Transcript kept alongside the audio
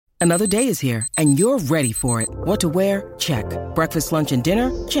Another day is here, and you're ready for it. What to wear? Check. Breakfast, lunch, and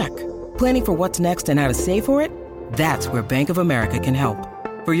dinner? Check. Planning for what's next and how to save for it? That's where Bank of America can help.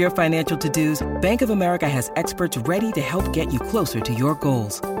 For your financial to-dos, Bank of America has experts ready to help get you closer to your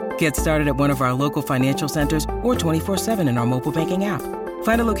goals. Get started at one of our local financial centers or 24/7 in our mobile banking app.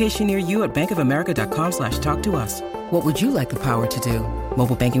 Find a location near you at bankofamerica.com/talktous. What would you like the power to do?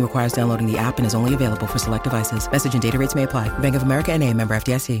 Mobile banking requires downloading the app and is only available for select devices. Message and data rates may apply. Bank of America N.A., member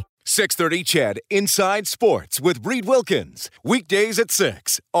FDIC. 630 CHED Inside Sports with Reed Wilkins. Weekdays at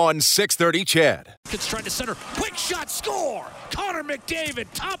 6 on 630 CHED. It's trying to center. Quick shot, score! Connor McDavid,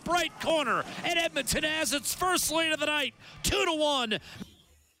 top right corner. And Edmonton has its first lead of the night. 2-1.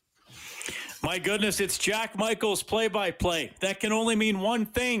 My goodness, it's Jack Michaels play-by-play. That can only mean one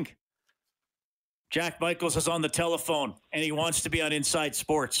thing. Jack Michaels is on the telephone, and he wants to be on Inside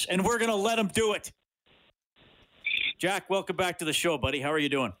Sports. And we're going to let him do it. Jack, welcome back to the show, buddy. How are you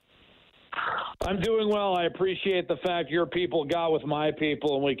doing? I'm doing well. I appreciate the fact your people got with my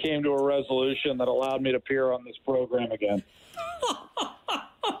people, and we came to a resolution that allowed me to appear on this program again.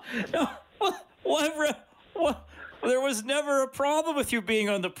 No, what? There was never a problem with you being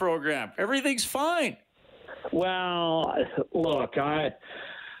on the program. Everything's fine. Well, look, I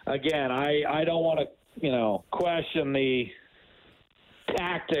don't want to, question the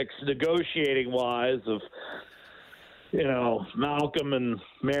tactics negotiating-wise of Malcolm and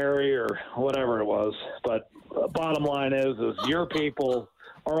Mary or whatever it was. But bottom line is your people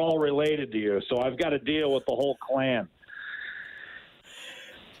are all related to you, so I've got to deal with the whole clan.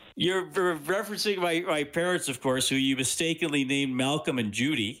 You're referencing my parents, of course, who you mistakenly named Malcolm and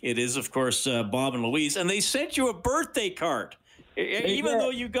Judy. It is, of course, Bob and Louise. And they sent you a birthday card. Even though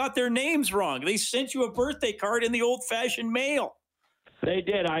you got their names wrong, they sent you a birthday card in the old-fashioned mail. They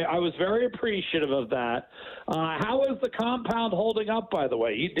did. I was very appreciative of that. How is the compound holding up, by the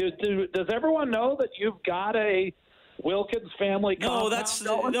way? Does everyone know that you've got a Wilkins family compound?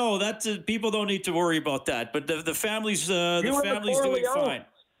 No, that's people don't need to worry about that. But the family's doing fine.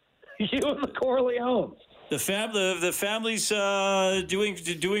 You and the Corleones. The family's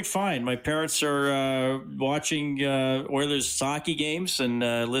doing fine. My parents are watching Oilers hockey games and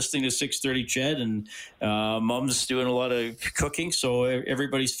listening to 630 CHED, and Mom's doing a lot of cooking, so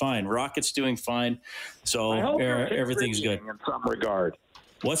everybody's fine. Rocket's doing fine, so everything's good. In some regard.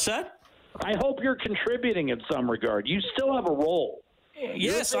 What's that? I hope you're contributing in some regard. You still have a role.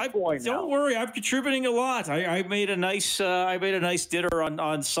 Yes, don't worry. I'm contributing a lot. I made a nice dinner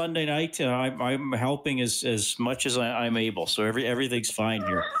on Sunday night. I'm helping as much as I'm able. So everything's fine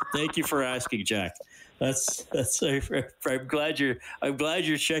here. Thank you for asking, Jack. That's. I'm glad you're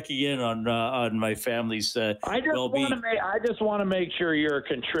checking in on my family's well-being. I just want to make sure you're a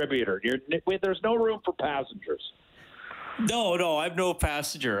contributor. There's no room for passengers. No, I'm no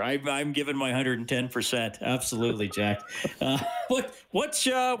passenger. I'm giving my 110%. Absolutely, Jack. What's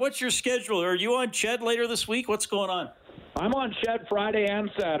your schedule? Are you on CHED later this week? What's going on? I'm on CHED Friday and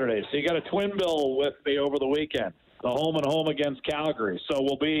Saturday, so you got a twin bill with me over the weekend. The home and home against Calgary. So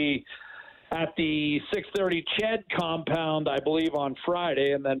we'll be at the 630 CHED compound, I believe, on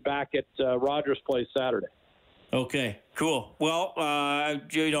Friday, and then back at Rogers Place Saturday. Okay, cool. Well, I'm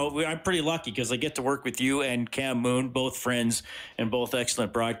pretty lucky because I get to work with you and Cam Moon, both friends and both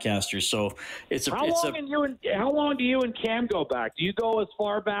excellent broadcasters. So How long do you and Cam go back? Do you go as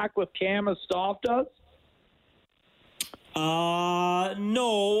far back with Cam as Staff does?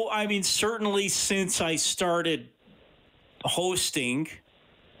 No. I mean, certainly since I started hosting,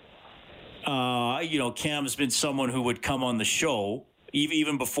 Cam's been someone who would come on the show.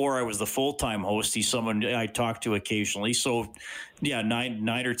 Even before I was the full-time host, he's someone I talk to occasionally. So, yeah,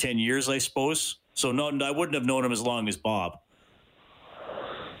 9 or 10 years, I suppose. So, no, I wouldn't have known him as long as Bob.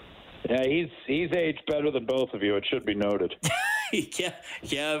 Yeah, he's aged better than both of you. It should be noted.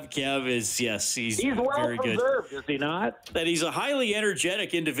 Kev is, yes, he's well very good. Preserved, is he not? That he's a highly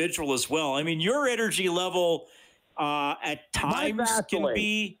energetic individual as well. I mean, your energy level at times can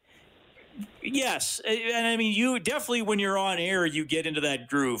be. Yes, and I mean, you definitely, when you're on air, you get into that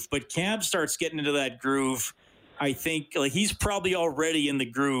groove. But Cam starts getting into that groove. I think he's probably already in the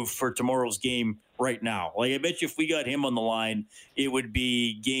groove for tomorrow's game right now. I bet you if we got him on the line, it would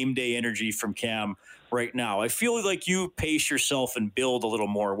be game day energy from Cam right now. I feel like you pace yourself and build a little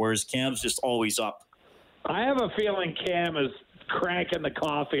more, whereas Cam's just always up. I have a feeling Cam is cranking the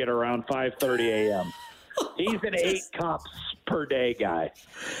coffee at around 5:30 a.m. He's an 8 cups per day guy.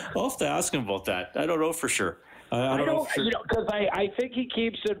 I'll have to ask him about that. I don't know for sure. I don't know for sure. Because I think he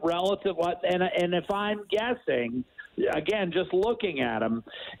keeps it relative. And if I'm guessing, again, just looking at him,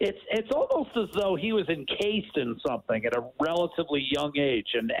 it's almost as though he was encased in something at a relatively young age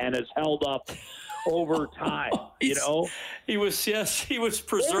and has held up over time. You know, he was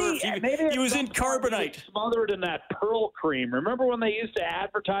preserved. Maybe he was in carbonite, smothered in that pearl cream. Remember when they used to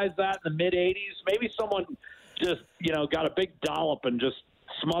advertise that in the mid '80s? Maybe someone just got a big dollop and just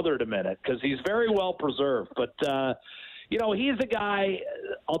smothered him in it, because he's very well preserved. But he's a guy.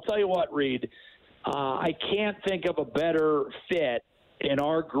 I'll tell you what, Reed. I can't think of a better fit in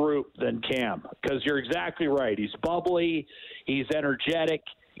our group than Cam, because you're exactly right. He's bubbly. He's energetic.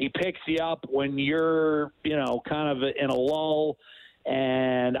 He picks you up when you're, kind of in a lull,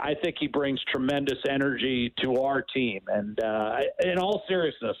 and I think he brings tremendous energy to our team. And in all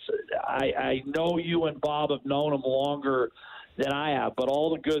seriousness, I know you and Bob have known him longer than I have, but all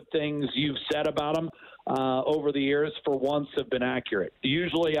the good things you've said about him over the years, for once, have been accurate.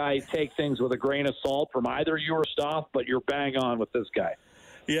 Usually I take things with a grain of salt from either you or Stoff, but you're bang on with this guy.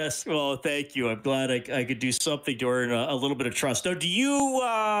 Yes, well, thank you. I'm glad I could do something to earn a little bit of trust. Now, do you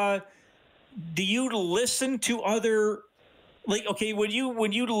listen to other, when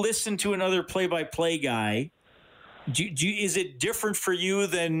you listen to another play-by-play guy, is it different for you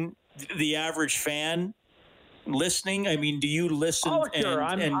than the average fan listening? I mean, do you listen? Oh, sure.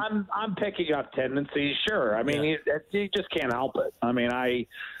 I'm picking up tendencies. Sure. I mean, you just can't help it. I mean, I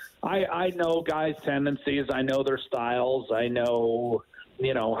know guys' tendencies. I know their styles. I know,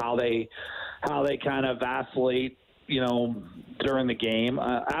 how they kind of vacillate, during the game.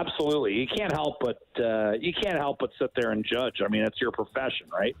 Absolutely. You can't help but sit there and judge. I mean, it's your profession,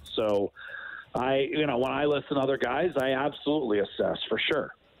 right? So when I listen to other guys, I absolutely assess, for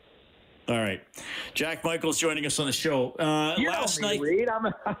sure. All right. Jack Michaels joining us on the show. Last night, Reed,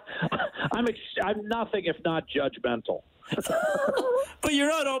 I'm nothing if not judgmental. But you're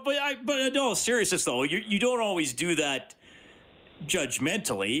not. But no, seriousness though, you don't always do that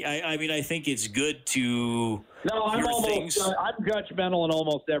judgmentally. I mean, I think it's good to. No, I'm judgmental in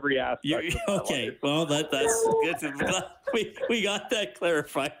almost every aspect. Okay, well that's good. We got that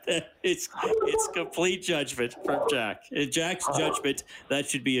clarified. It's complete judgment from Jack. Jack's judgment. That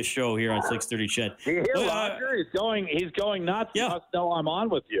should be a show here on 630 Ched. You hear Roger? He's going nuts. Yeah. No, I'm on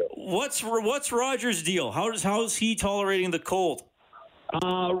with you. What's Roger's deal? How's he tolerating the cold?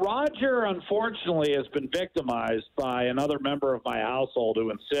 Roger, unfortunately, has been victimized by another member of my household who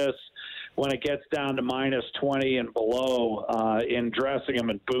insists, when it gets down to minus 20 and below, in dressing him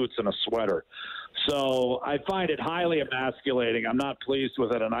in boots and a sweater. So I find it highly emasculating. I'm not pleased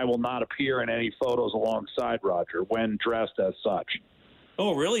with it, and I will not appear in any photos alongside Roger when dressed as such.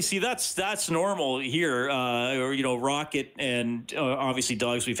 Oh, really? See, that's normal here. Rocket and obviously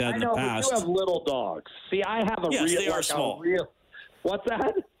dogs we've had in the past. But you have little dogs. See, I have they are small. What's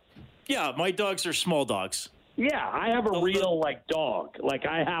that? Yeah, my dogs are small dogs. Yeah, I have a real dog. Like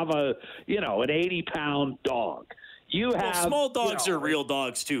I have an 80-pound dog. You have small dogs are real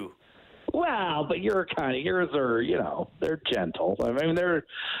dogs too. Well, but yours are, they're gentle. I mean, they're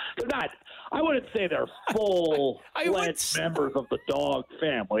not. I wouldn't say they're full-fledged members of the dog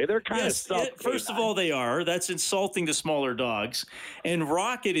family. They're kind of stuff. First of all, they are. That's insulting to smaller dogs. And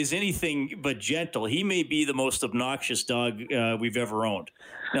Rocket is anything but gentle. He may be the most obnoxious dog we've ever owned.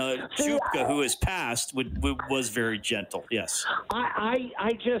 Now, Chupka, who has passed, was very gentle. Yes. I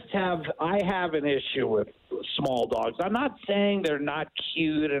have an issue with small dogs. I'm not saying they're not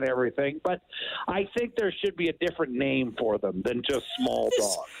cute and everything, but I think there should be a different name for them than just small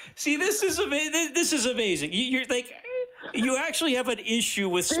dogs. See, this is amazing. You're like, you actually have an issue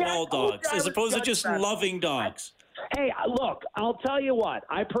with small dogs as opposed to just loving dogs. Hey, look, I'll tell you what.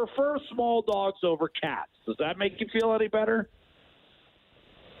 I prefer small dogs over cats. Does that make you feel any better?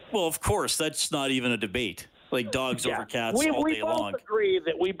 Well, of course. That's not even a debate. Like dogs over cats all day long.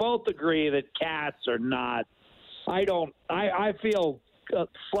 We both agree that cats are not. I feel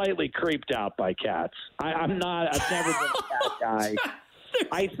slightly creeped out by cats. I've never been a cat guy.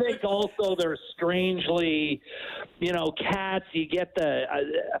 I think also they're strangely, cats. You get the,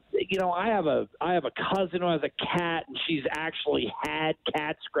 I have a cousin who has a cat, and she's actually had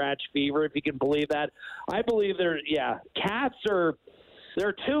cat scratch fever, if you can believe that. I believe cats are.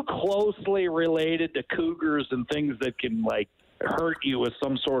 They're too closely related to cougars and things that can hurt you with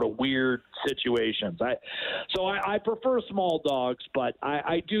some sort of weird situations. I prefer small dogs, but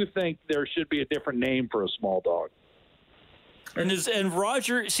I do think there should be a different name for a small dog. And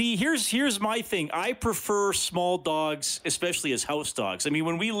Roger, see, here's my thing. I prefer small dogs, especially as house dogs. I mean,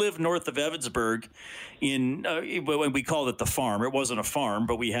 when we lived north of Evansburg, when we called it the farm, it wasn't a farm,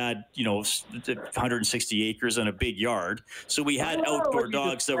 but we had 160 acres and a big yard, so we had outdoor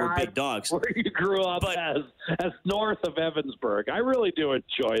dogs that were big dogs. Where you grew up as north of Evansburg, I really do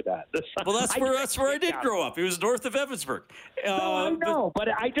enjoy that. Well, that's where I did grow up. It was north of Evansburg. No, I know, but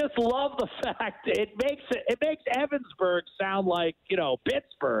I just love the fact it makes Evansburg sound like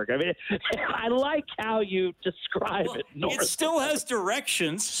Pittsburgh. I mean, I like how you describe it. North. It still has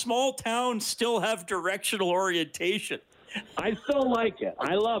directions. Small towns still have directional orientation. I still like it.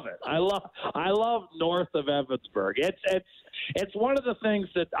 I love it. I love north of Evansburg. It's one of the things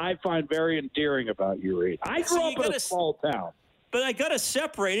that I find very endearing about you, Reed. I grew up in a small town. But I got to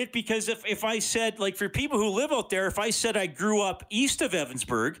separate it because if I said, like, for people who live out there, if I said I grew up east of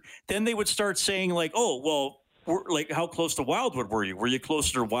Evansburg, then they would start saying, like, oh, well, how close to Wildwood were you? Were you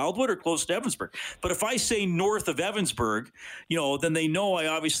closer to Wildwood or close to Evansburg? But if I say north of Evansburg, then they know I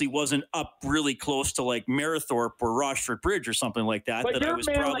obviously wasn't up really close to like Marythorpe or Rochford Bridge or something like that. But that your I was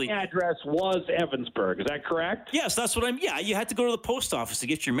mailing address was Evansburg. Is that correct? Yes, that's what you had to go to the post office to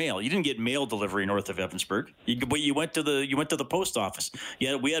get your mail. You didn't get mail delivery north of Evansburg. But you went to the post office.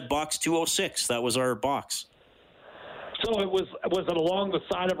 Yeah, we had box 206. That was our box. So was it along the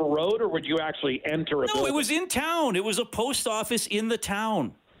side of a road, or would you actually enter a building? No, it was in town. It was a post office in the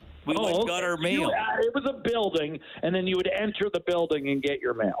town. We got our mail. It was a building, and then you would enter the building and get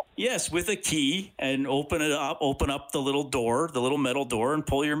your mail. Yes, with a key, and open up the little door, the little metal door, and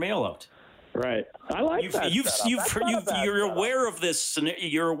pull your mail out. Right. I like that. You're aware of this.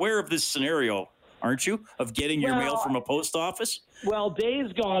 You're aware of this scenario, aren't you? Of getting your mail from a post office. Well,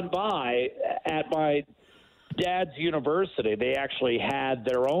 days gone by at my dad's university, they actually had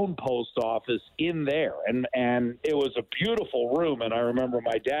their own post office in there, and it was a beautiful room. And I remember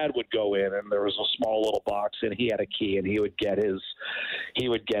my dad would go in, and there was a small little box, and he had a key, and he would get his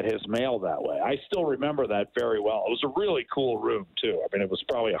mail that way. I still remember that very well. It was a really cool room too. I mean, it was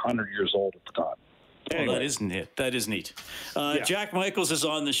probably 100 years old at the time. Anyway. Well, that is neat. Jack Michaels is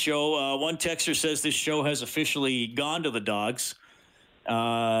on the show. One texter says this show has officially gone to the dogs.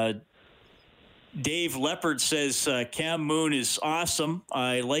 Dave Leopard says Cam Moon is awesome.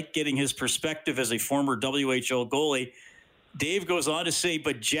 I like getting his perspective as a former WHL goalie. Dave goes on to say,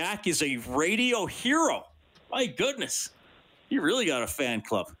 but Jack is a radio hero. My goodness. You really got a fan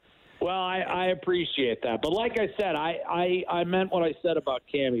club. Well, I appreciate that. But like I said, I meant what I said about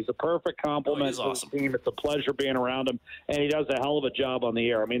Cam. He's a perfect compliment to the team. It's a pleasure being around him, and he does a hell of a job on the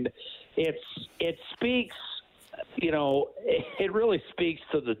air. I mean, it speaks – it really speaks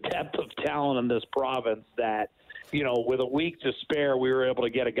to the depth of talent in this province that, with a week to spare, we were able to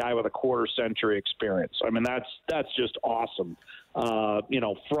get a guy with a quarter-century experience. I mean, that's just awesome.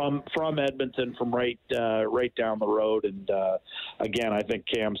 From Edmonton, from right down the road. And again, I think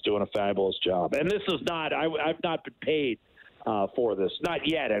Cam's doing a fabulous job. And this is not I've not been paid for this. Not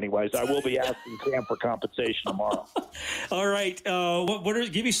yet, anyways. I will be asking Cam for compensation tomorrow. All right.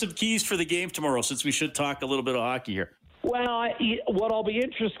 Give me some keys for the game tomorrow, since we should talk a little bit of hockey here. Well, what I'll be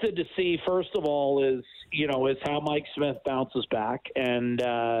interested to see, first of all, is how Mike Smith bounces back. And,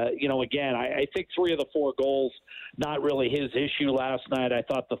 again, I think 3 of the 4 goals, not really his issue last night. I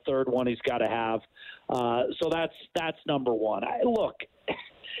thought the third one he's got to have. So that's number one. Look,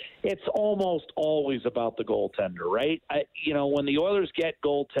 it's almost always about the goaltender, right? When the Oilers get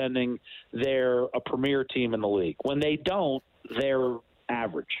goaltending, they're a premier team in the league. When they don't, they're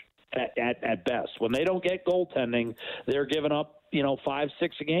average at best. When they don't get goaltending, they're giving up 5-6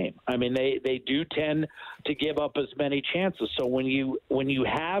 a game. I mean, they do tend to give up as many chances. So when you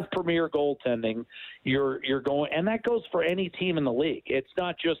have premier goaltending, you're going, and that goes for any team in the league. It's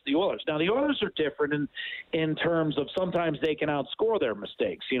not just the Oilers. Now the Oilers are different in terms of sometimes they can outscore their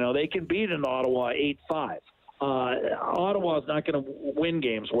mistakes. They can beat an Ottawa 8-5. Ottawa's not going to win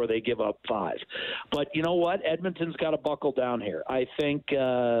games where they give up 5. But you know what? Edmonton's got to buckle down here. I think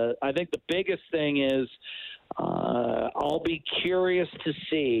the biggest thing is I'll be curious to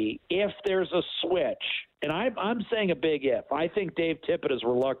see if there's a switch. And I'm saying a big if. I think Dave Tippett is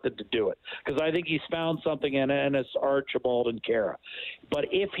reluctant to do it because I think he's found something in Ennis, Archibald, and Kara. But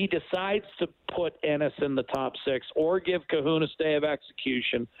if he decides to put Ennis in the top 6 or give Kahun a stay of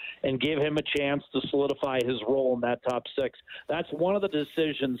execution and give him a chance to solidify his role in that top 6, that's one of the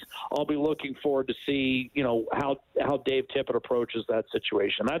decisions I'll be looking forward to see, how Dave Tippett approaches that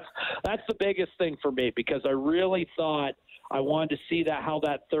situation. That's the biggest thing for me because I really thought I wanted to see how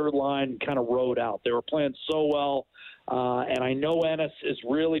that third line kind of rode out. They were playing so well, and I know Ennis has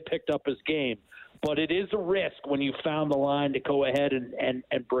really picked up his game. but it is a risk when you found the line to go ahead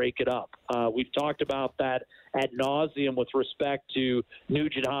and break it up. We've talked about that ad nauseum with respect to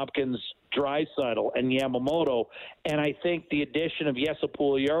Nugent Hopkins, Draisaitl, and Yamamoto, and I think the addition of Jesse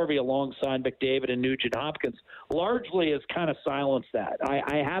Puljujärvi alongside McDavid and Nugent Hopkins largely has kind of silenced that.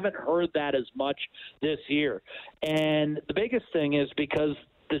 I haven't heard that as much this year, and the biggest thing is because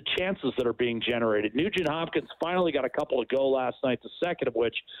the chances that are being generated. Nugent Hopkins finally got a couple of go last night, the second of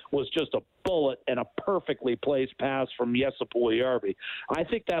which was just a bullet and a perfectly placed pass from Jesse Puljujärvi. I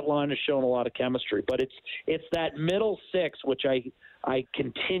think that line has shown a lot of chemistry, but it's that middle six, which I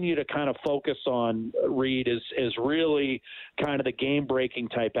continue to kind of focus on, Reed, is really kind of the game-breaking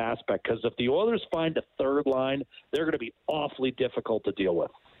type aspect, because if the Oilers find a third line, they're going to be awfully difficult to deal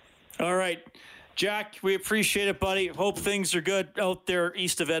with. All right. Jack, we appreciate it, buddy. Hope things are good out there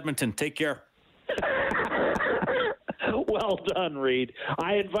east of Edmonton. Take care. Well done, Reed.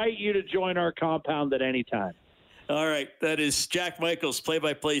 I invite you to join our compound at any time. All right. That is Jack Michaels,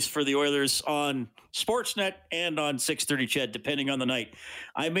 play-by-play for the Oilers on Sportsnet and on 630 CHED, depending on the night.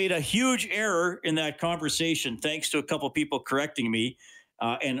 I made a huge error in that conversation, thanks to a couple people correcting me.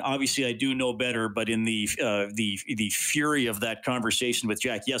 And obviously, I do know better. But in the fury of that conversation with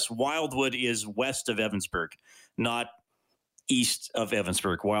Jack, yes, Wildwood is west of Evansburg, not east of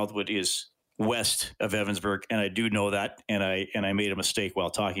Evansburg. Wildwood is west of Evansburg, and I do know that. And I made a mistake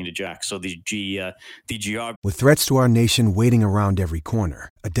while talking to Jack. So the geography. With threats to our nation waiting around every corner,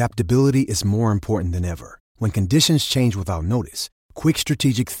 adaptability is more important than ever. When conditions change without notice, quick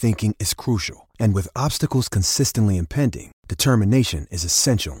strategic thinking is crucial. And with obstacles consistently impending, determination is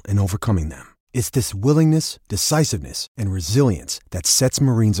essential in overcoming them. It's this willingness, decisiveness, and resilience that sets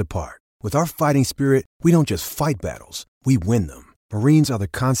Marines apart. With our fighting spirit, we don't just fight battles, we win them. Marines are the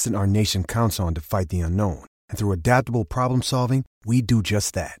constant our nation counts on to fight the unknown. And through adaptable problem solving, we do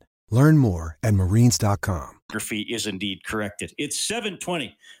just that. Learn more at marines.com. Is indeed corrected. It's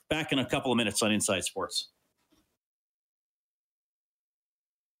 7:20. Back in a couple of minutes on Inside Sports.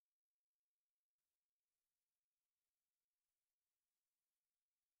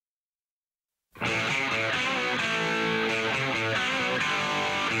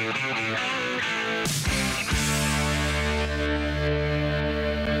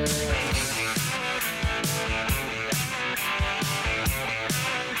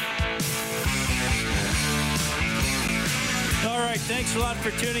 Thanks a lot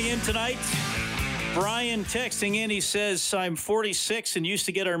for tuning in tonight. Brian texting in, he says, I'm 46 and used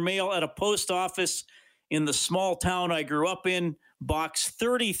to get our mail at a post office in the small town I grew up in, box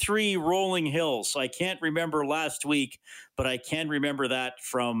 33, Rolling Hills. I can't remember last week, but I can remember that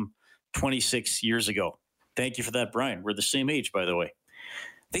from 26 years ago. Thank you for that, Brian. We're the same age, by the way.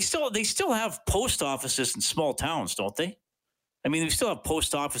 They still have post offices in small towns, don't they? I mean, they still have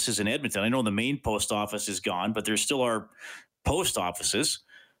post offices in Edmonton. I know the main post office is gone, but there still are post offices.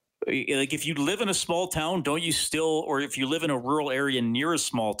 Like if you live in a small town, don't you still, or if you live in a rural area near a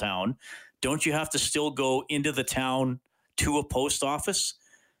small town, don't you have to still go into the town to a post office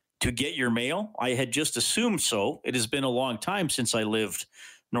to get your mail? I had just assumed so. It has been a long time since I lived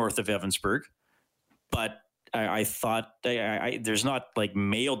north of Evansburg, but I thought there's not like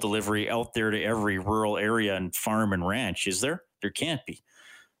mail delivery out there to every rural area and farm and ranch, is there? There can't be.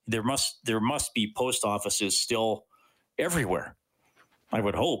 There must be post offices still everywhere, I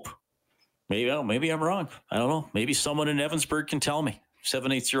would hope. Maybe I'm wrong. I don't know. Maybe someone in Evansburg can tell me.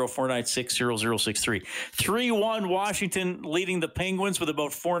 780-496-0063. 3-1 Washington leading the Penguins with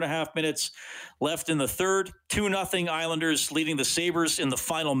about 4.5 minutes left in the third. 2-0 Islanders leading the Sabres in the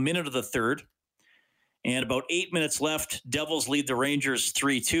final minute of the third. And about 8 minutes left. Devils lead the Rangers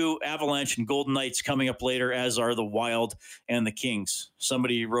 3-2. Avalanche and Golden Knights coming up later, as are the Wild and the Kings.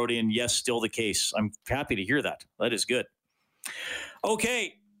 Somebody wrote in, yes, still the case. I'm happy to hear that. That is good.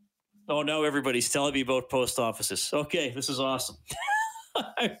 Okay. Oh, now everybody's telling me about post offices. Okay, this is awesome.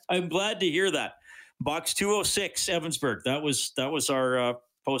 I'm glad to hear that. Box 206, Evansburg. That was our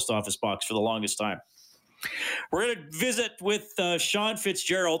post office box for the longest time. We're going to visit with Sean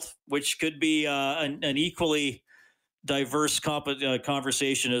Fitzgerald, which could be an equally diverse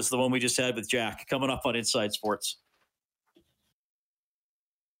conversation as the one we just had with Jack, coming up on Inside Sports.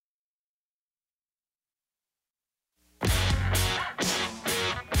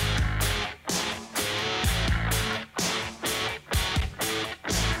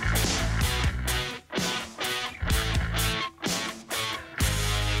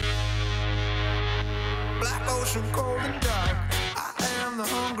 Cold and dark, I am the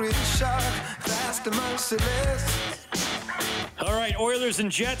hungry shark, fast and merciless. All right, right, Oilers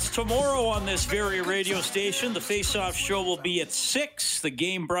and Jets tomorrow on this very radio station. The Face-Off show will be at 6. The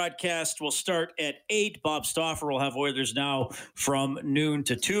game broadcast will start at 8. Bob Stauffer will have Oilers Now from noon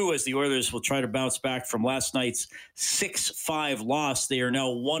to 2 as the Oilers will try to bounce back from last night's 6-5 loss. They are now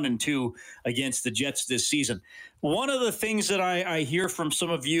 1-2 against the Jets this season. One of the things that I hear from some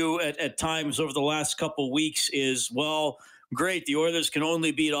of you at times over the last couple weeks is, well, great, the Oilers can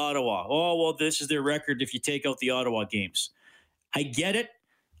only beat Ottawa. Oh, well, this is their record if you take out the Ottawa games. I get it.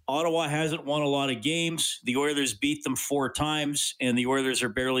 Ottawa hasn't won a lot of games. The Oilers beat them 4 times, and the Oilers are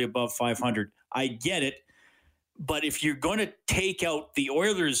barely above 500. I get it. But if you're going to take out the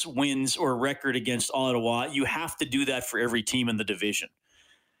Oilers' wins or record against Ottawa, you have to do that for every team in the division.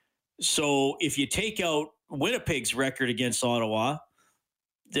 So if you take out Winnipeg's record against Ottawa,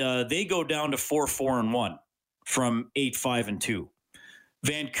 they go down to 4-4-1 from 8-5-2.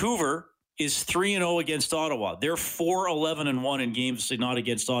 Vancouver is 3-0 against Ottawa. They're 4-11-1 in games not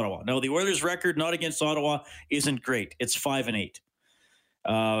against Ottawa. Now, the Oilers' record not against Ottawa isn't great. It's 5-8.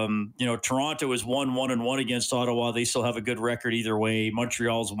 Toronto is 1-1-1 against Ottawa. They still have a good record either way.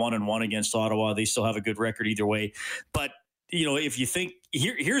 Montreal's 1-1 against Ottawa. They still have a good record either way. But, if you think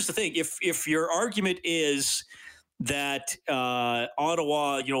here's the thing, if your argument is that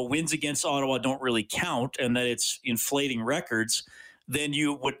Ottawa, wins against Ottawa don't really count and that it's inflating records, then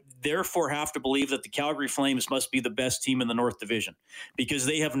you would therefore have to believe that the Calgary Flames must be the best team in the North Division because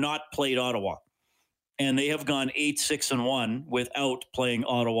they have not played Ottawa. And they have gone 8-6-1 without playing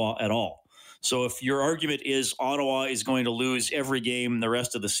Ottawa at all. So if your argument is Ottawa is going to lose every game the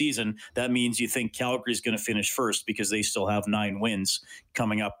rest of the season, that means you think Calgary is going to finish first because they still have 9 wins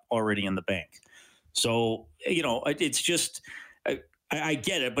coming up already in the bank. So, it's just, I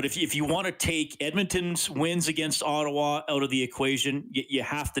get it. But if you want to take Edmonton's wins against Ottawa out of the equation, you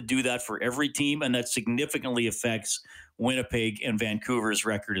have to do that for every team. And that significantly affects Winnipeg and Vancouver's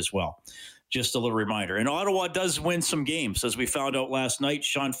record as well. Just a little reminder. And Ottawa does win some games. As we found out last night,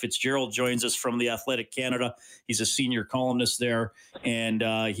 Sean Fitzgerald joins us from the Athletic Canada. He's a senior columnist there, and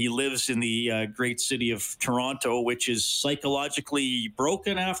he lives in the great city of Toronto, which is psychologically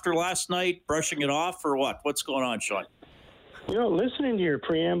broken after last night, brushing it off, or what? What's going on, Sean? Listening to your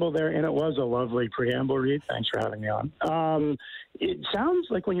preamble there, and it was a lovely preamble, Reed. Thanks for having me on. It sounds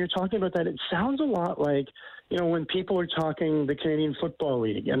like when you're talking about that, it sounds a lot like, when people are talking the Canadian Football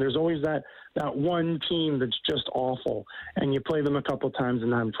League, and there's always that one team that's just awful, and you play them a couple times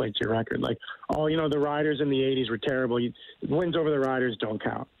and that inflates your record. Like, the Riders in the 80s were terrible. Wins over the Riders don't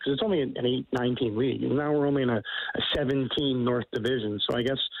count because it's only an 8-9 league. And now we're only in a 17 North Division. So I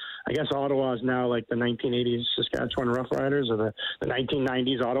guess Ottawa is now like the 1980s Saskatchewan Rough Riders or the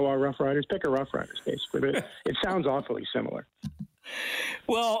 1990s Ottawa Rough Riders. Pick a Rough Riders, basically. But it sounds awfully similar.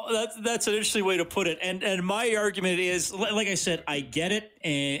 Well, that's an interesting way to put it. And my argument is, like I said, I get it.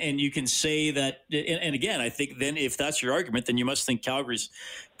 And you can say that. And again, I think then if that's your argument, then you must think Calgary's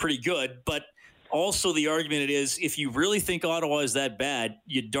pretty good. But also the argument is, if you really think Ottawa is that bad,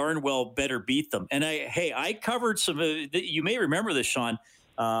 you darn well better beat them. And I covered some, you may remember this, Sean.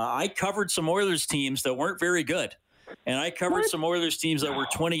 I covered some Oilers teams that weren't very good. And I covered some Oilers teams that were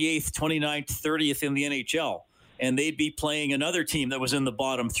 28th, 29th, 30th in the NHL. And they'd be playing another team that was in the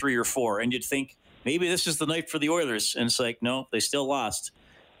bottom 3 or 4. And you'd think, maybe this is the night for the Oilers. And it's like, no, they still lost.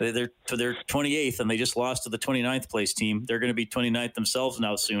 They're 28th, and they just lost to the 29th place team. They're going to be 29th themselves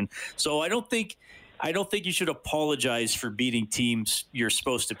now soon. So I don't think you should apologize for beating teams you're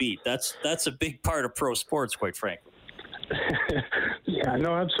supposed to beat. That's a big part of pro sports, quite frankly. Yeah,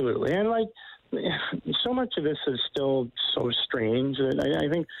 no, absolutely. And so much of this is still so strange that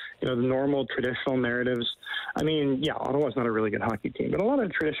I think, the normal traditional narratives, Ottawa's not a really good hockey team, but a lot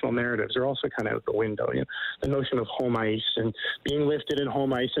of traditional narratives are also kind of out the window. The notion of home ice and being lifted at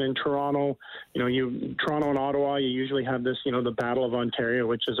home ice. And in Toronto, Toronto and Ottawa, you usually have this, the Battle of Ontario,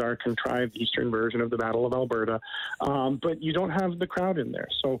 which is our contrived eastern version of the Battle of Alberta. But you don't have the crowd in there.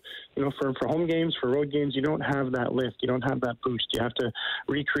 So, for home games, for road games, you don't have that lift. You don't have that boost. You have to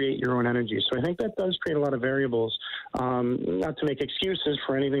recreate your own energy. So I think that does create a lot of variables, not to make excuses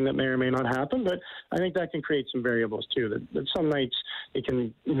for anything that may or may not happen, but I think that can create some variables too, that some nights it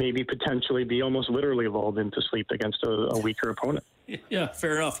can maybe potentially be almost literally lulled into sleep against a weaker opponent. Yeah,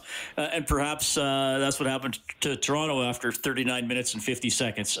 fair enough. And perhaps that's what happened to Toronto after 39 minutes and 50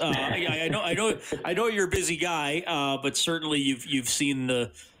 seconds. I know you're a busy guy, but certainly you've seen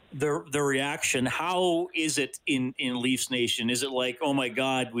the reaction. How is it in Leafs Nation? Is it like, oh my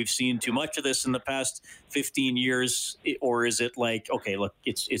God, we've seen too much of this in the past 15 years? Or is it like, okay, look,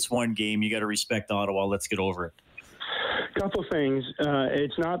 it's one game. You got to respect Ottawa. Let's get over it. Couple things.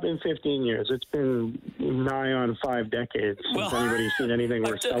 It's not been 15 years. It's been nigh on 5 decades since anybody's seen anything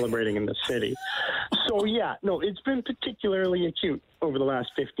worth celebrating in the city. So, yeah, no, it's been particularly acute over the last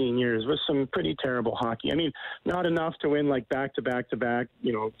 15 years with some pretty terrible hockey. I mean, not enough to win like back-to-back,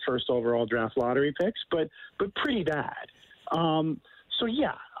 first overall draft lottery picks, but pretty bad. So,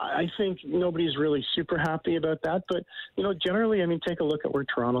 yeah, I think nobody's really super happy about that. But, generally, I mean, take a look at where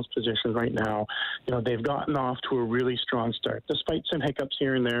Toronto's positioned right now. They've gotten off to a really strong start, despite some hiccups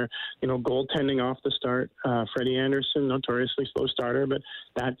here and there. Goaltending off the start. Freddie Anderson, notoriously slow starter, but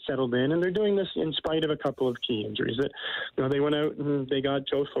that settled in. And they're doing this in spite of a couple of key injuries. That they went out and they got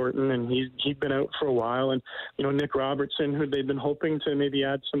Joe Thornton, and he'd been out for a while. And, Nick Robertson, who they've been hoping to maybe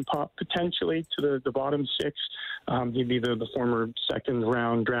add some pop potentially to the bottom 6. He'd be the former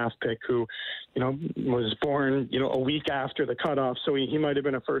second-round draft pick who, was born, a week after the cutoff. So he might have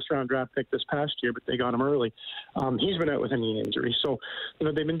been a first-round draft pick this past year, but they got him early. He's been out with a knee injury. So,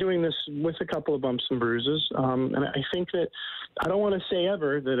 they've been doing this with a couple of bumps and bruises. And I think that I don't want to say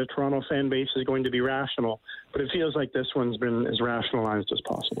ever that a Toronto fan base is going to be rational, but it feels like this one's been as rationalized as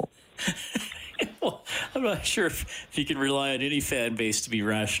possible. Well, I'm not sure if you can rely on any fan base to be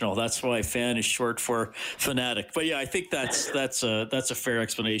rational. That's why fan is short for fanatic. But yeah, I think that's a fair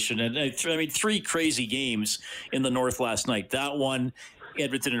explanation. And I mean, 3 crazy games in the North last night. That one,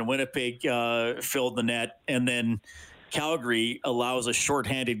 Edmonton and Winnipeg filled the net, and then Calgary allows a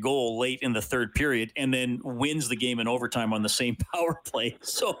shorthanded goal late in the third period and then wins the game in overtime on the same power play.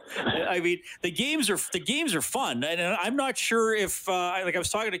 So, I mean, the games are fun. And I'm not sure if, I was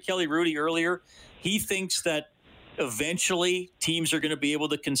talking to Kelly Rudy earlier, he thinks that eventually teams are going to be able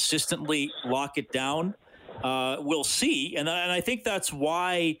to consistently lock it down. We'll see. And I think that's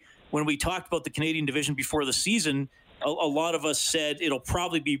why when we talked about the Canadian division before the season, a lot of us said it'll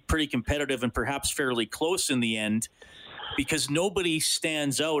probably be pretty competitive and perhaps fairly close in the end, because nobody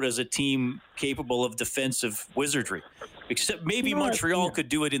stands out as a team capable of defensive wizardry, except maybe Montreal could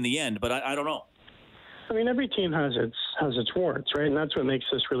do it in the end, but I don't know. I mean, every team has its warts, right? And that's what makes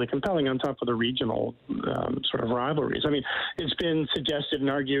this really compelling on top of the regional sort of rivalries. I mean, it's been suggested and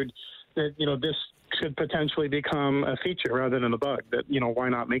argued that, this could potentially become a feature rather than a bug, that, why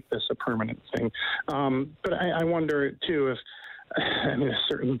not make this a permanent thing? But I wonder, too, if a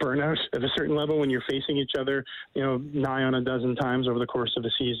certain burnout at a certain level when you're facing each other, nigh on a dozen times over the course of a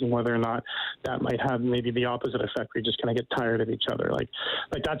season, whether or not that might have maybe the opposite effect where you just kind of get tired of each other. Like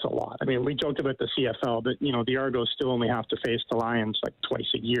that's a lot. I mean, we joked about the CFL, but, the Argos still only have to face the Lions like twice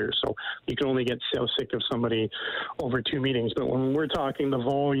a year. So you can only get so sick of somebody over 2 meetings. But when we're talking the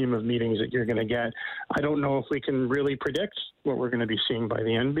volume of meetings that you're going to get, I don't know if we can really predict what we're going to be seeing by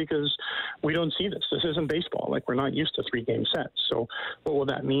the end, because we don't see this. This isn't baseball. Like, we're not used to 3-game sets. So what will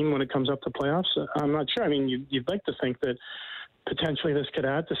that mean when it comes up to playoffs? I'm not sure. I mean, you'd like to think that potentially this could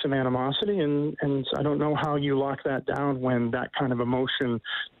add to some animosity, and I don't know how you lock that down when that kind of emotion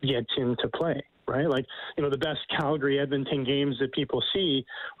gets into play, right? Like, the best Calgary-Edmonton games that people see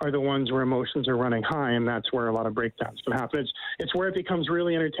are the ones where emotions are running high, and that's where a lot of breakdowns can happen. It's where it becomes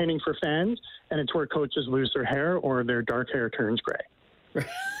really entertaining for fans, and it's where coaches lose their hair or their dark hair turns gray.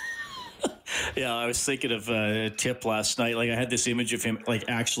 Yeah, I was thinking of Tip last night. Like, I had this image of him like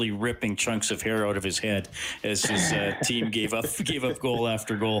actually ripping chunks of hair out of his head as his team gave up goal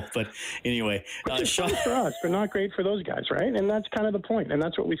after goal. But anyway, it's great for us, but not great for those guys, right? And that's kind of the point, and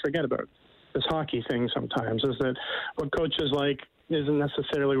that's what we forget about this hockey thing sometimes, is that what coaches like isn't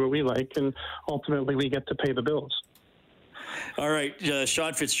necessarily what we like, and ultimately we get to pay the bills. All right,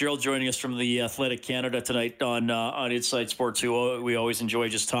 Sean Fitzgerald joining us from the Athletic Canada tonight on Inside Sports, who we always enjoy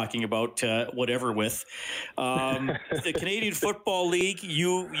just talking about whatever with. The Canadian Football League,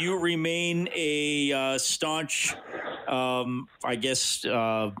 you remain a staunch, I guess,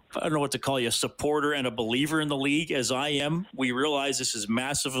 I don't know what to call you, a supporter and a believer in the league, as I am. We realize this is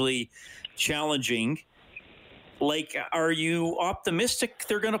massively challenging. Like, are you optimistic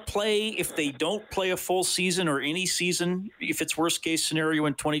they're going to play if they don't play a full season or any season? If it's worst case scenario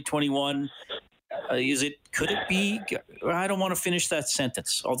in 2021, could it be? I don't want to finish that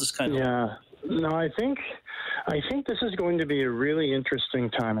sentence. I'll just kind of. Yeah. No, I think this is going to be a really interesting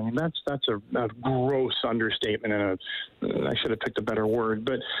time. I mean, that's a gross understatement, and I should have picked a better word.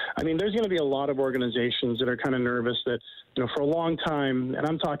 But I mean, there's going to be a lot of organizations that are kind of nervous that, for a long time, and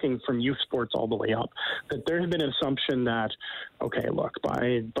I'm talking from youth sports all the way up, that there has been an assumption that, okay, look,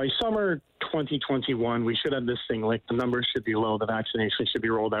 by summer 2021. We should have this thing licked. The numbers should be low. The vaccination should be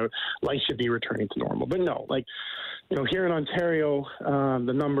rolled out. Life should be returning to normal. But no, here in Ontario,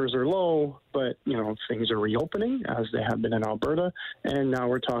 the numbers are low, but, things are reopening as they have been in Alberta. And now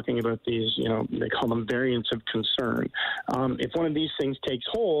we're talking about these, they call them variants of concern. If one of these things takes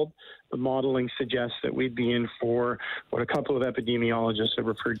hold, the modeling suggests that we'd be in for what a couple of epidemiologists have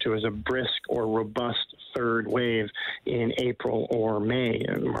referred to as a brisk or robust third wave in April or May,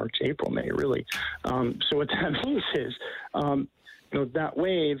 March, April, May, really. So what that means is, that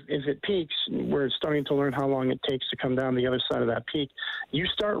wave, if it peaks, we're starting to learn how long it takes to come down the other side of that peak. You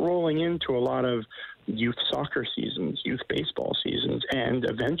start rolling into a lot of youth soccer seasons, youth baseball seasons, and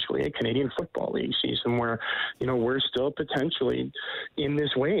eventually a Canadian Football League season where, we're still potentially in this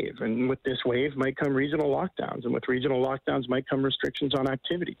wave. And with this wave might come regional lockdowns. And with regional lockdowns might come restrictions on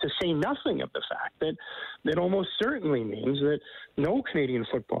activity, to say nothing of the fact that almost certainly means that no Canadian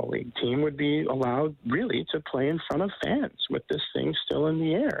Football League team would be allowed really to play in front of fans with this thing still in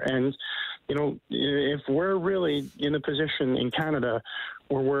the air. And, if we're really in a position in Canada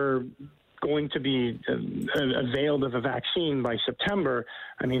where we're going to be availed of a vaccine by September,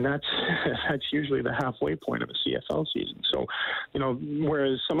 that's usually the halfway point of a CFL season. So,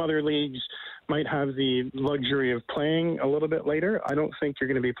 whereas some other leagues might have the luxury of playing a little bit later, I don't think you're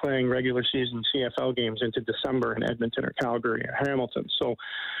going to be playing regular season CFL games into December in Edmonton or Calgary or Hamilton. So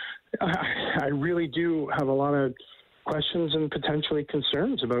I really do have a lot of questions and potentially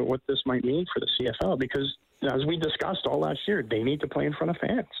concerns about what this might mean for the CFL, because as we discussed all last year, they need to play in front of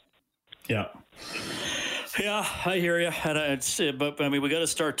fans. Yeah, I hear you. But we got to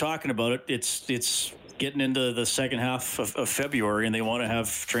start talking about it. It's getting into the second half of February, and they want to have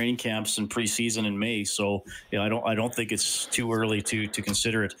training camps and preseason in May. So, I don't think it's too early to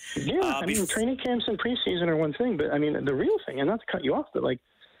consider it. Yeah, training camps and preseason are one thing, but the real thing, and not to cut you off, but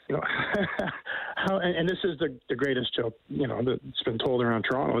how, and this is the greatest joke, that's been told around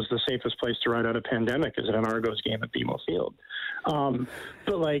Toronto, is the safest place to ride out a pandemic is at an Argos game at BMO Field.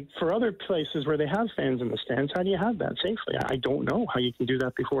 But for other places where they have fans in the stands, how do you have that safely? I don't know how you can do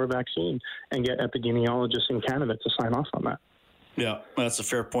that before a vaccine and get epidemiologists in Canada to sign off on that. Yeah, that's a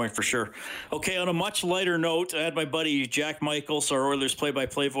fair point for sure. Okay, on a much lighter note, I had my buddy Jack Michaels, our Oilers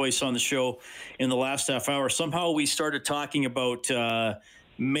play-by-play voice, on the show in the last half hour. Somehow we started talking about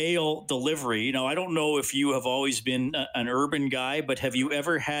mail delivery. I don't know if you have always been an urban guy, but have you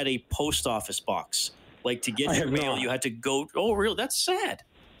ever had a post office box? Like, to get your mail, you had to go. Oh, really? That's sad.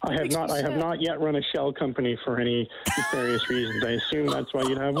 I have not. I have not yet run a shell company for any nefarious reasons. I assume that's why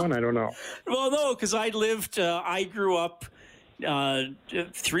you'd have one. I don't know. Well, no, because I grew up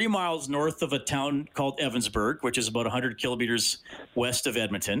 3 miles north of a town called Evansburg, which is about 100 kilometers west of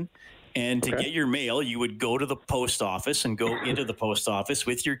Edmonton. And to get your mail, you would go to the post office and go into the post office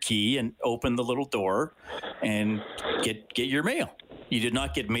with your key and open the little door and get your mail. You did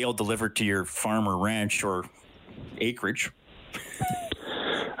not get mail delivered to your farm or ranch or acreage.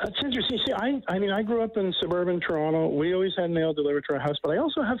 That's interesting. See, I grew up in suburban Toronto. We always had mail delivered to our house, but I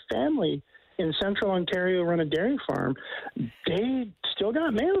also have family in central Ontario who run a dairy farm. They still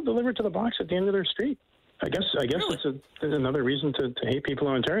got mail delivered to the box at the end of their street. I guess really? it's another reason to hate people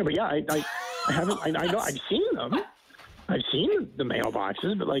in Ontario. But yeah, I haven't. I know I've seen them. I've seen the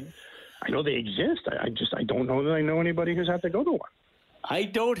mailboxes, but I know they exist. I don't know that I know anybody who's had to go to one. I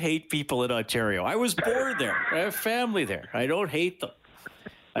don't hate people in Ontario. I was born there. I have family there. I don't hate them.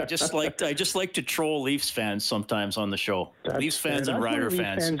 I just like to troll Leafs fans sometimes on the show. Leafs fans and Rider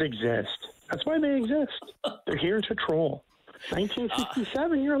fans. Leafs fans exist. That's why they exist. They're here to troll.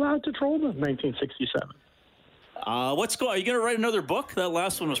 1967, you're allowed to troll them. 1967. Are you going to write another book? That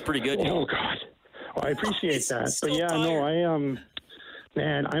last one was pretty good. Oh God. Well, I appreciate that. But yeah, tired.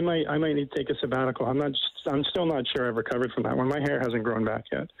 Man, I might need to take a sabbatical. I'm still not sure I've recovered from that one. My hair hasn't grown back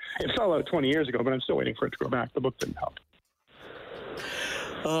yet. It fell out 20 years ago, but I'm still waiting for it to grow back. The book didn't help.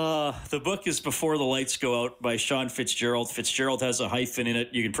 The book is Before the Lights Go Out by Sean Fitzgerald. Fitzgerald has a hyphen in it.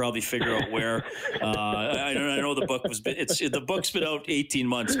 You can probably figure out where. I know the book the book's been out 18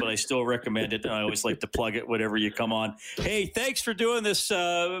 months, but I still recommend it. I always like to plug it whenever you come on. Hey, thanks for doing this,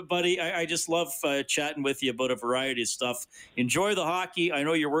 buddy. I just love chatting with you about a variety of stuff. Enjoy the hockey. I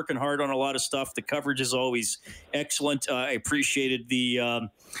know you're working hard on a lot of stuff. The coverage is always excellent. I appreciated the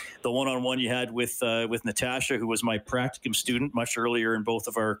one-on-one you had with Natasha, who was my practicum student much earlier in both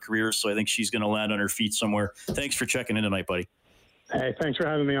of our careers. So I think she's going to land on her feet somewhere. Thanks for checking in tonight, buddy. Hey, thanks for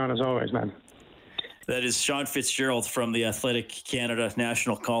having me on as always, man. That is Sean Fitzgerald from the Athletic Canada,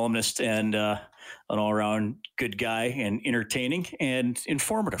 national columnist and an all-around good guy and entertaining and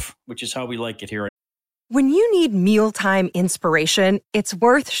informative, which is how we like it here. When you need mealtime inspiration, it's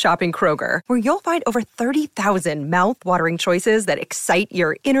worth shopping Kroger, where you'll find over 30,000 mouth-watering choices that excite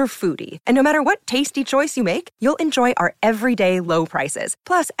your inner foodie. And no matter what tasty choice you make, you'll enjoy our everyday low prices,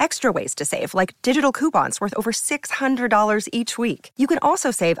 plus extra ways to save, like digital coupons worth over $600 each week. You can also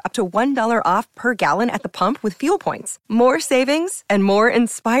save up to $1 off per gallon at the pump with fuel points. More savings and more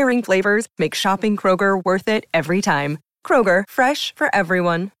inspiring flavors make shopping Kroger worth it every time. Kroger, fresh for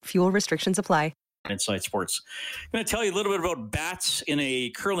everyone. Fuel restrictions apply. Inside Sports. I'm going to tell you a little bit about bats in a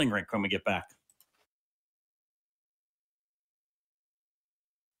curling rink when we get back.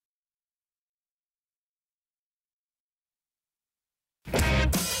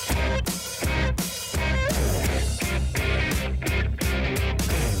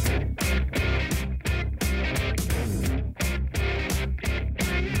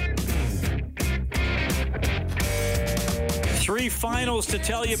 Three finals to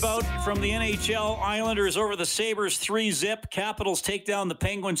tell you about from the NHL. Islanders over the Sabres 3-0. Capitals take down the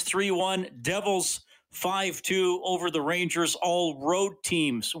Penguins 3-1. Devils 5-2 over the Rangers. All road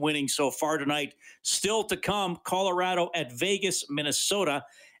teams winning so far tonight. Still to come, Colorado at Vegas, Minnesota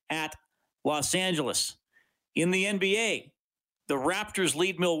at Los Angeles. In the NBA, the Raptors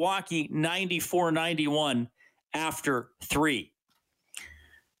lead Milwaukee 94-91 after 3.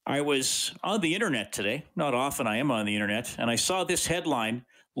 I was on the internet today. Not often I am on the internet. And I saw this headline: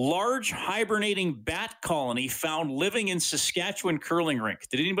 large hibernating bat colony found living in Saskatchewan curling rink.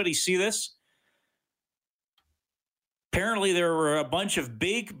 Did anybody see this? Apparently there were a bunch of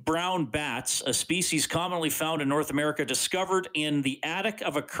big brown bats, a species commonly found in North America, discovered in the attic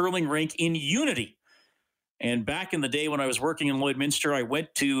of a curling rink in Unity. And back in the day when I was working in Lloydminster, I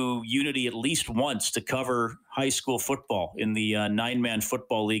went to Unity at least once to cover high school football in the 9-man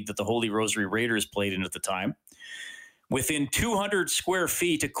football league that the Holy Rosary Raiders played in at the time. Within 200 square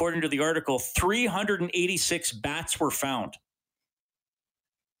feet, according to the article, 386 bats were found.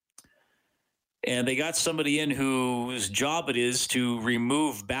 And they got somebody in whose job it is to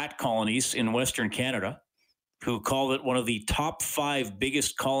remove bat colonies in Western Canada, who called it one of the top 5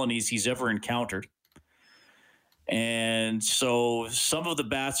 biggest colonies he's ever encountered. And so some of the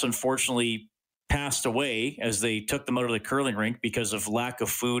bats, unfortunately, passed away as they took them out of the curling rink because of lack of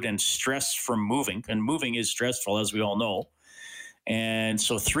food and stress from moving. And moving is stressful, as we all know. And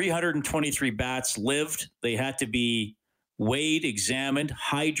so 323 bats lived. They had to be weighed, examined,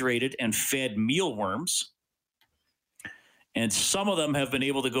 hydrated, and fed mealworms. And some of them have been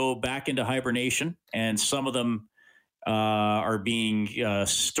able to go back into hibernation, and some of them are being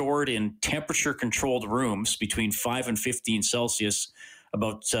stored in temperature-controlled rooms between 5 and 15 Celsius,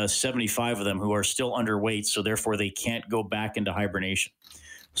 about 75 of them who are still underweight, so therefore they can't go back into hibernation.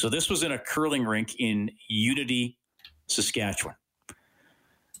 So this was in a curling rink in Unity, Saskatchewan.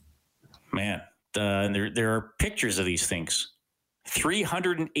 Man, and there are pictures of these things.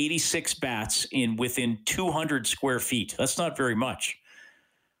 386 bats within 200 square feet. That's not very much.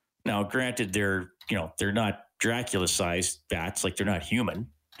 Now, granted, they're not Dracula-sized bats, like they're not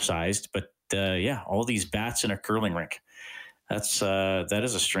human-sized, but all these bats in a curling rink. That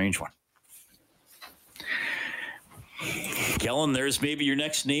is a strange one. Kellen, there's maybe your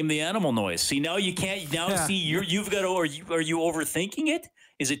next name the animal noise. See, now you can't. Now, see, you've got to. Are you overthinking it?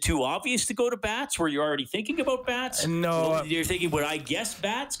 Is it too obvious to go to bats? Were you already thinking about bats? No, well, you're thinking, would I guess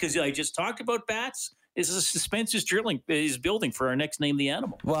bats because I just talked about bats? Is the suspense is building for our next name the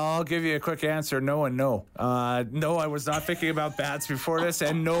animal? Well, I'll give you a quick answer. No and no. No, I was not thinking about bats before this,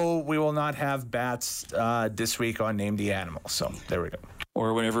 and no, we will not have bats this week on Name the Animal. So there we go.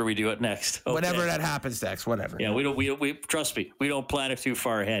 Or whenever we do it next. Okay. Whenever that happens next, whatever. Yeah, we trust me. We don't plan it too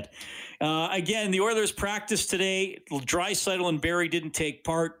far ahead. Again, the Oilers practiced today. Draisaitl and Barrie didn't take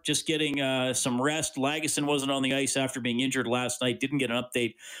part, just getting some rest. Lagesson wasn't on the ice after being injured last night. Didn't get an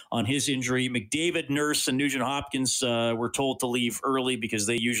update on his injury. McDavid, Nurse, and Nugent-Hopkins were told to leave early because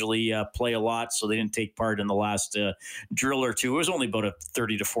they usually play a lot, so they didn't take part in the last drill or two. It was only about a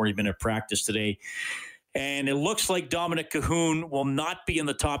 30 to 40-minute practice today. And it looks like Dominic Cahoon will not be in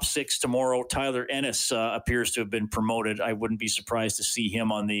the top 6 tomorrow. Tyler Ennis appears to have been promoted. I wouldn't be surprised to see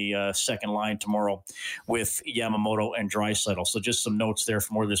him on the second line tomorrow with Yamamoto and Draisaitl. So just some notes there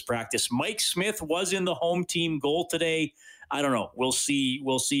for more of this practice. Mike Smith was in the home team goal today. I don't know. We'll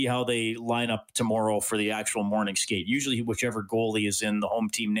see how they line up tomorrow for the actual morning skate. Usually whichever goalie is in the home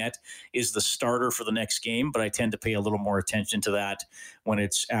team net is the starter for the next game, but I tend to pay a little more attention to that when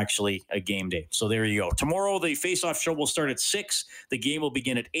it's actually a game day. So there you go. Tomorrow, the face-off show will start at 6. The game will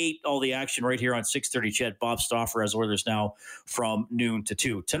begin at 8. All the action right here on 630 CHED. Bob Stauffer has Oilers Now from noon to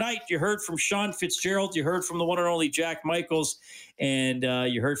 2. Tonight, you heard from Sean Fitzgerald. You heard from the one and only Jack Michaels. And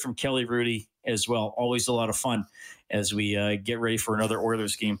you heard from Kelly Rudy. as well. Always a lot of fun as we get ready for another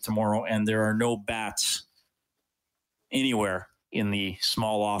Oilers game tomorrow, and there are no bats anywhere in the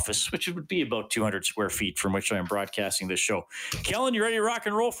small office, which would be about 200 square feet from which I am broadcasting this show. Kellen, you ready to rock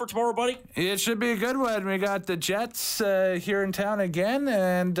and roll for tomorrow, buddy? It should be a good one. We got the Jets here in town again,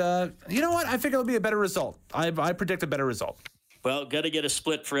 and you know what? I think it'll be a better result. I predict a better result. Well, got to get a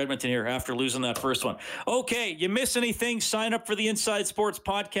split for Edmonton here after losing that first one. Okay, you miss anything, sign up for the Inside Sports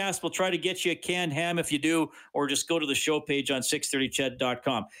podcast. We'll try to get you a canned ham if you do, or just go to the show page on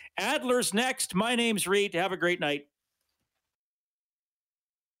 630ched.com. Adler's next. My name's Reed. Have a great night.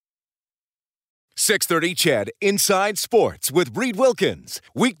 630 Ched Inside Sports with Reed Wilkins.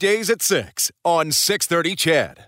 Weekdays at 6 on 630 Ched.